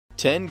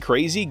10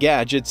 Crazy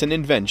Gadgets and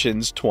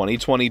Inventions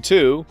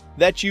 2022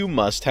 that you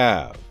must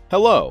have.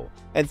 Hello,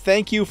 and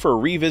thank you for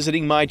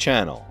revisiting my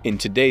channel. In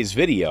today's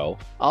video,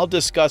 I'll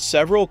discuss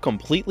several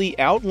completely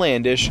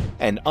outlandish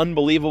and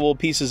unbelievable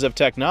pieces of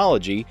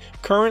technology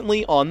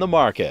currently on the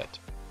market.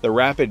 The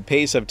rapid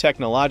pace of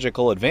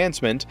technological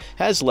advancement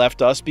has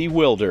left us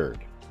bewildered.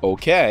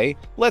 Okay,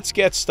 let's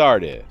get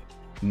started.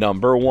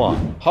 Number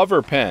 1.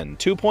 Hover Pen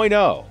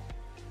 2.0.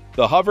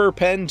 The Hover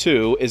Pen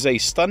 2 is a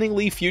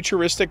stunningly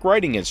futuristic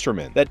writing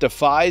instrument that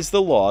defies the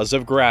laws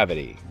of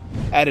gravity.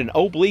 At an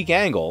oblique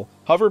angle,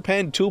 Hover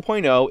Pen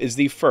 2.0 is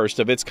the first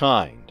of its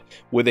kind.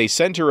 With a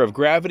center of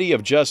gravity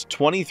of just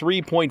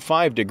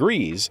 23.5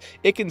 degrees,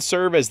 it can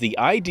serve as the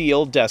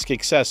ideal desk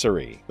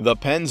accessory. The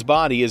pen's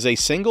body is a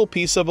single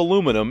piece of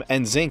aluminum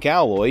and zinc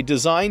alloy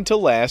designed to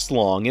last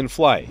long in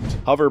flight.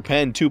 Hover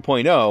Pen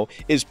 2.0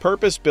 is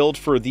purpose-built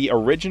for the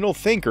original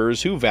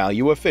thinkers who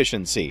value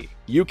efficiency.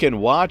 You can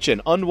watch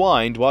and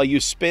unwind while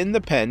you spin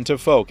the pen to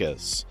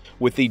focus.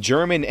 With the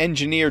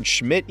German-engineered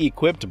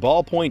Schmidt-equipped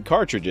ballpoint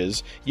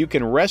cartridges, you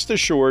can rest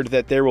assured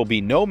that there will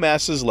be no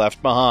messes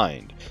left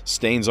behind,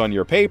 stains on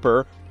your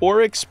paper,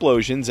 or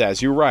explosions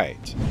as you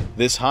write.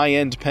 This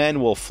high-end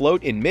pen will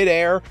float in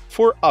midair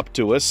for up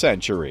to a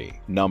century.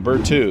 Number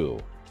 2.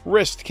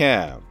 Wrist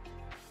Cam.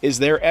 Is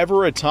there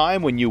ever a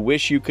time when you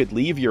wish you could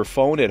leave your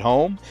phone at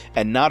home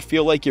and not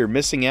feel like you're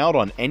missing out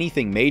on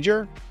anything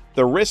major?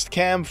 The Wrist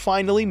Cam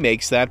finally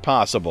makes that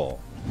possible.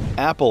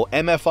 Apple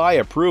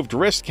MFI-approved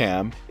Wrist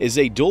Cam is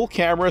a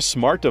dual-camera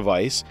smart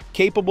device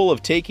capable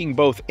of taking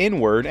both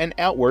inward and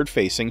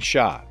outward-facing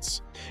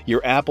shots.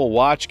 Your Apple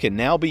Watch can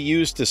now be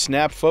used to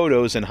snap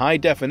photos in high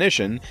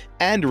definition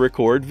and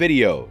record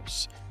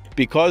videos.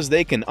 Because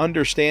they can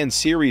understand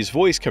Siri's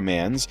voice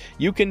commands,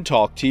 you can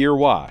talk to your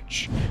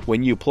watch.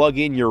 When you plug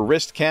in your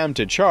Wrist Cam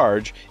to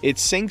charge, it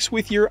syncs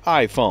with your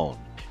iPhone,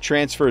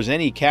 transfers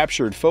any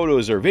captured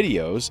photos or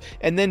videos,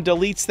 and then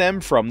deletes them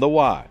from the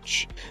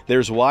watch.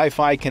 There's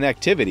Wi-Fi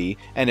connectivity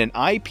and an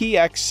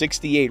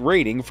IPX68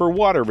 rating for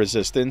water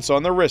resistance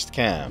on the Wrist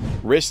Cam.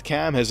 Wrist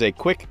Cam has a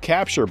quick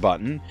capture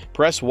button,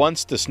 press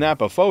once to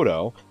snap a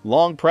photo,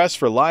 long press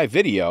for live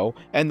video,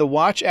 and the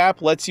watch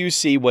app lets you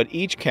see what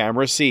each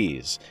camera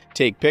sees,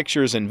 take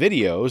pictures and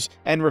videos,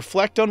 and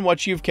reflect on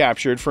what you've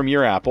captured from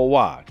your Apple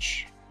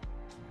Watch.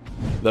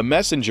 The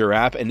Messenger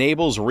app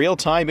enables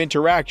real-time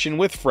interaction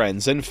with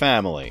friends and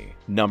family.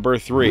 Number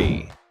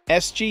 3.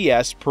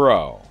 SGS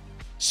Pro.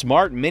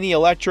 Smart mini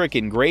electric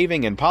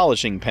engraving and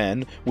polishing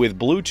pen with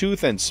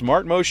Bluetooth and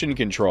smart motion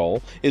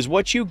control is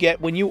what you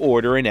get when you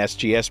order an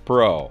SGS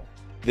Pro.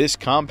 This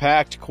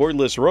compact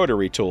cordless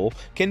rotary tool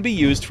can be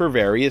used for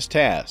various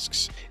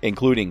tasks,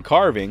 including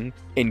carving,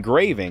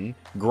 engraving,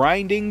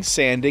 grinding,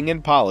 sanding,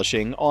 and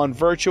polishing on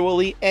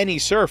virtually any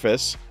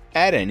surface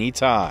at any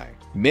time.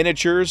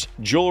 Miniatures,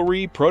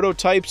 jewelry,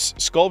 prototypes,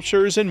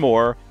 sculptures, and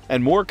more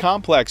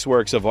complex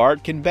works of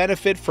art can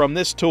benefit from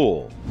this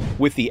tool.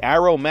 With the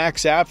Arrow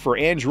Max app for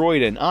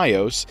Android and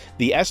iOS,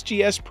 the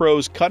SGS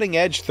Pro's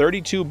cutting-edge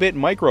 32-bit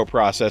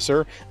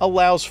microprocessor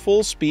allows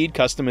full-speed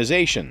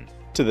customization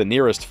to the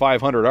nearest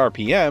 500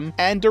 RPM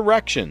and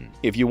direction.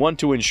 If you want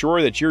to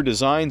ensure that your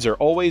designs are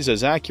always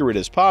as accurate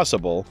as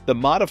possible, the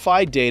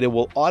modified data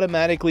will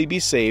automatically be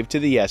saved to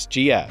the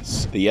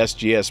SGS. The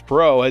SGS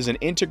Pro has an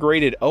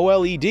integrated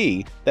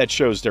OLED that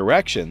shows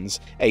directions,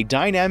 a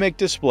dynamic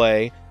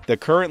display, the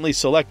currently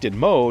selected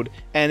mode,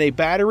 and a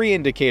battery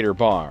indicator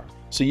bar,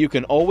 so you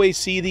can always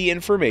see the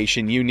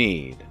information you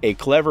need. A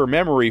clever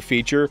memory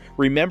feature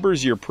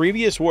remembers your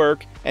previous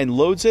work and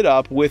loads it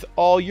up with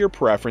all your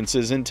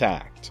preferences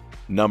intact.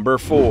 Number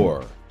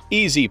 4.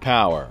 Easy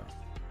Power.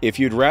 If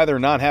you'd rather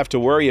not have to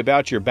worry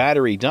about your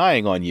battery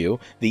dying on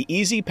you, the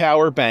Easy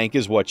Power Bank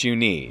is what you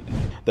need.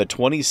 The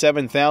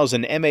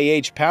 27,000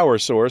 mAh power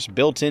source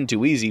built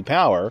into Easy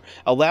Power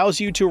allows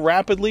you to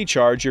rapidly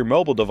charge your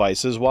mobile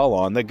devices while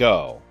on the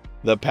go.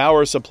 The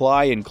power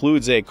supply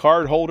includes a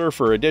card holder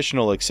for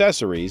additional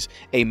accessories,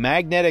 a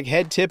magnetic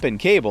head tip and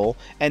cable,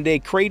 and a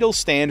cradle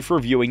stand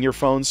for viewing your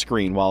phone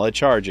screen while it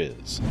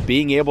charges.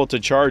 Being able to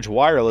charge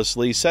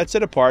wirelessly sets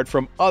it apart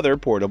from other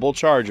portable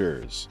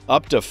chargers.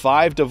 Up to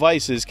 5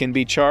 devices can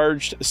be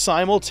charged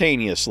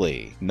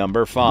simultaneously.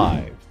 Number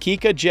 5.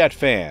 Kika Jet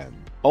Fan.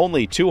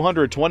 Only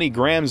 220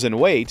 grams in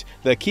weight,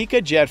 the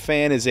Kika Jet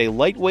Fan is a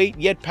lightweight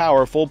yet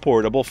powerful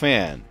portable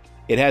fan.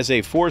 It has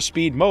a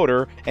 4-speed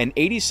motor and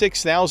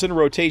 86,000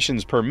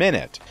 rotations per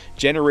minute,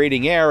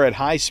 generating air at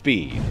high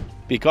speed.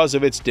 Because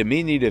of its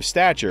diminutive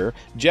stature,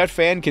 Jet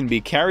Fan can be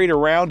carried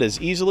around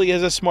as easily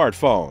as a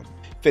smartphone,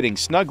 fitting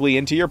snugly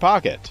into your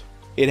pocket.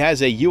 It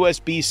has a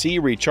USB-C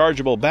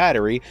rechargeable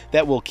battery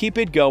that will keep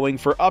it going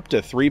for up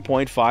to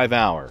 3.5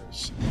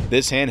 hours.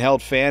 This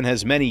handheld fan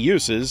has many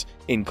uses,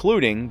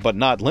 including, but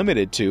not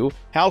limited to,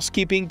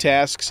 housekeeping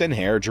tasks and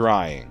hair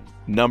drying.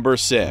 Number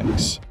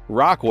 6.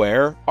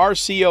 Rockware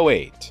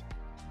RC08.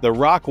 The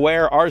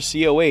Rockware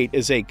RCO8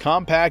 is a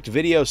compact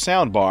video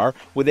soundbar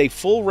with a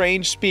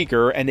full-range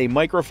speaker and a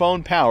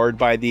microphone powered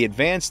by the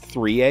advanced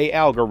 3A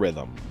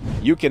algorithm.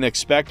 You can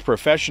expect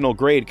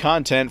professional-grade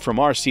content from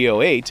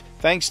RCO8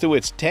 thanks to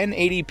its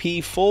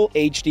 1080p Full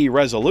HD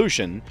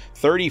resolution,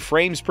 30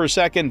 frames per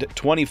second,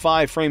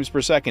 25 frames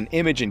per second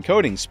image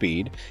encoding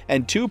speed,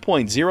 and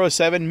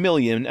 2.07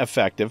 million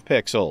effective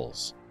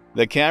pixels.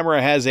 The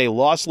camera has a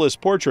lossless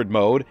portrait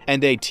mode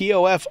and a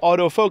TOF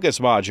autofocus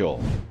module,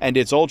 and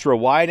its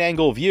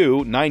ultra-wide-angle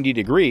view, 90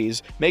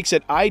 degrees, makes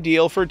it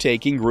ideal for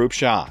taking group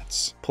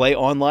shots. Play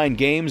online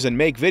games and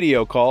make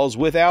video calls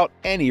without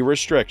any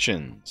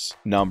restrictions.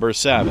 Number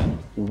 7.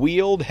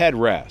 Wheeled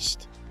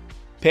headrest.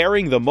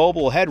 Pairing the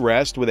mobile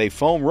headrest with a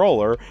foam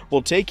roller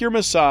will take your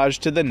massage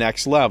to the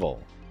next level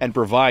and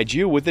provide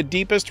you with the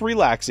deepest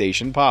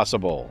relaxation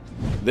possible.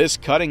 This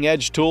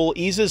cutting-edge tool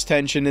eases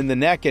tension in the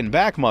neck and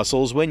back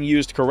muscles when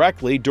used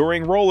correctly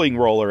during rolling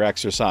roller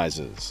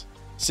exercises.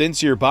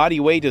 Since your body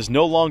weight is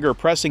no longer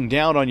pressing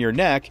down on your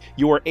neck,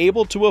 you are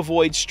able to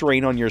avoid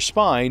strain on your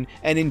spine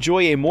and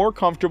enjoy a more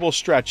comfortable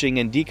stretching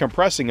and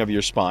decompressing of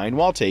your spine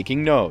while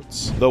taking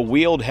notes. The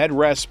wheeled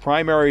headrest's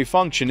primary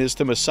function is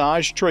to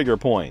massage trigger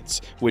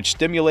points, which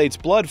stimulates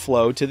blood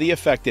flow to the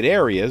affected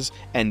areas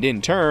and in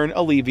turn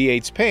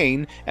alleviates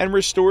pain and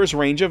restores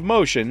range of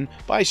motion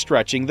by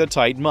stretching the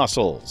tight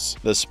muscles.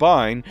 The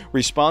spine,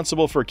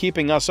 responsible for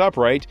keeping us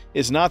upright,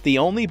 is not the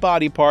only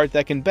body part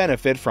that can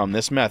benefit from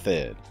this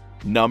method.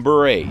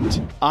 Number 8.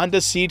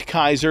 Ondaseat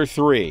Kaiser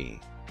 3.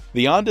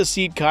 The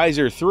Ondaseat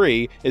Kaiser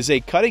 3 is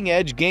a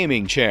cutting-edge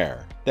gaming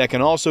chair that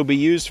can also be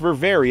used for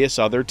various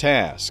other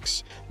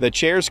tasks. The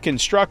chair's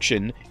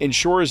construction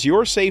ensures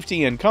your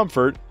safety and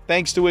comfort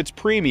thanks to its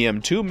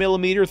premium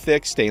 2mm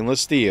thick stainless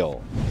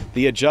steel.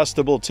 The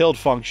adjustable tilt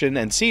function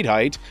and seat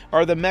height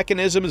are the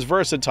mechanism's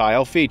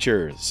versatile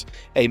features.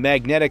 A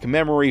magnetic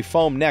memory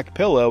foam neck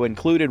pillow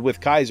included with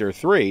Kaiser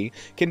 3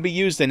 can be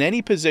used in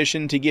any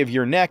position to give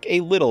your neck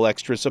a little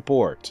extra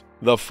support.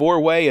 The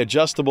 4-way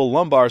adjustable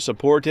lumbar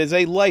support is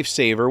a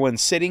lifesaver when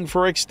sitting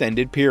for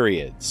extended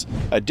periods.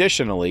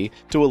 Additionally,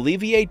 to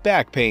alleviate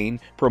back pain,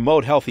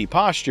 promote healthy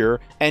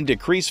posture, and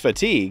decrease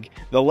fatigue,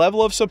 the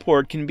level of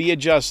support can be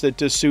adjusted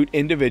to suit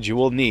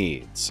individual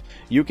needs.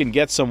 You can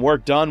get some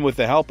work done with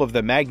the help of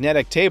the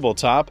magnetic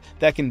tabletop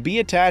that can be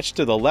attached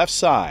to the left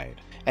side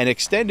and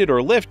extended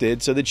or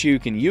lifted so that you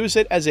can use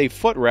it as a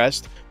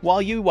footrest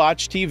while you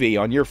watch TV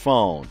on your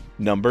phone.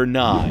 Number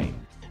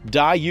 9.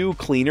 Daewoo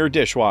Cleaner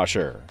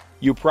Dishwasher.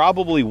 You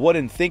probably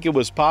wouldn't think it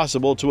was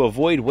possible to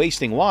avoid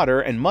wasting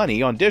water and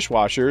money on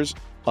dishwashers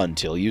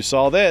until you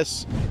saw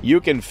this. You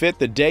can fit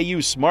the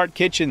Daewoo Smart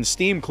Kitchen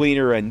Steam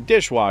Cleaner and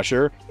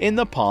Dishwasher in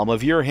the palm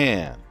of your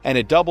hand, and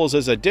it doubles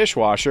as a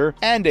dishwasher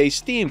and a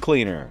steam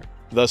cleaner.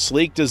 The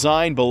sleek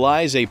design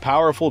belies a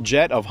powerful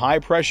jet of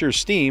high-pressure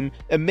steam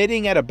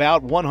emitting at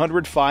about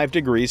 105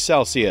 degrees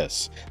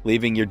Celsius,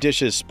 leaving your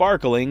dishes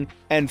sparkling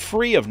and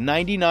free of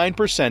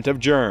 99% of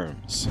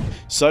germs.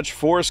 Such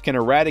force can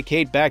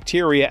eradicate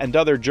bacteria and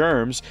other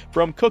germs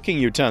from cooking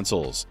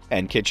utensils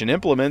and kitchen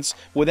implements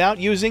without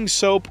using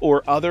soap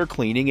or other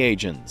cleaning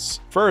agents.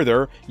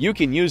 Further, you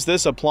can use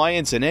this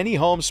appliance in any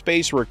home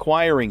space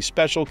requiring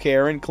special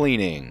care and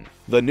cleaning.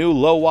 The new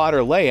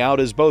low-water layout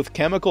is both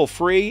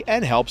chemical-free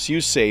and helps you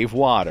save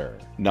water.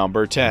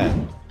 Number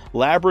 10.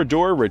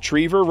 Labrador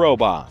Retriever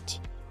Robot.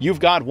 You've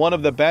got one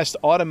of the best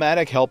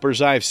automatic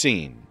helpers I've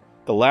seen.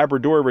 The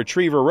Labrador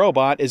Retriever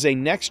Robot is a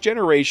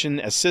next-generation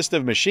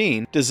assistive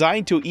machine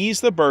designed to ease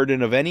the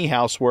burden of any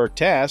housework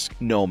task,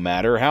 no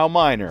matter how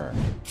minor.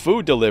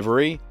 Food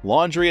delivery,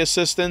 laundry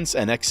assistance,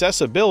 and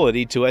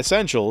accessibility to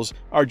essentials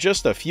are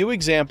just a few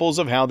examples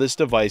of how this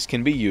device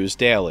can be used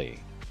daily.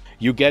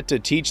 You get to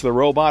teach the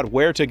robot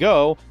where to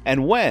go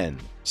and when,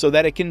 so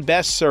that it can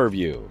best serve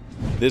you.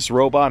 This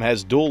robot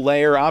has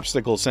dual-layer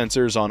obstacle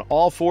sensors on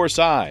all 4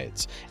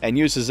 sides and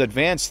uses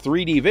advanced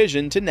 3D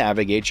vision to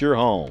navigate your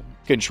home.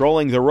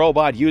 Controlling the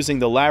robot using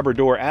the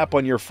Labrador app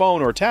on your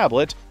phone or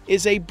tablet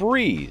is a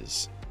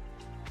breeze.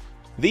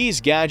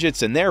 These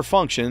gadgets and their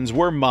functions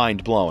were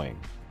mind-blowing.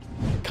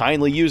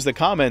 Kindly use the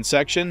comment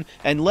section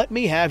and let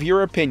me have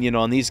your opinion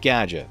on these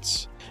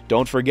gadgets.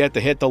 Don't forget to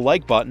hit the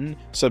like button,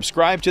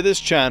 subscribe to this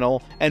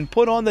channel, and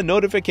put on the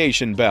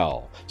notification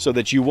bell so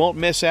that you won't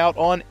miss out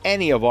on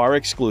any of our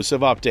exclusive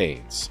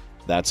updates.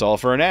 That's all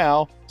for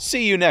now.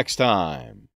 See you next time.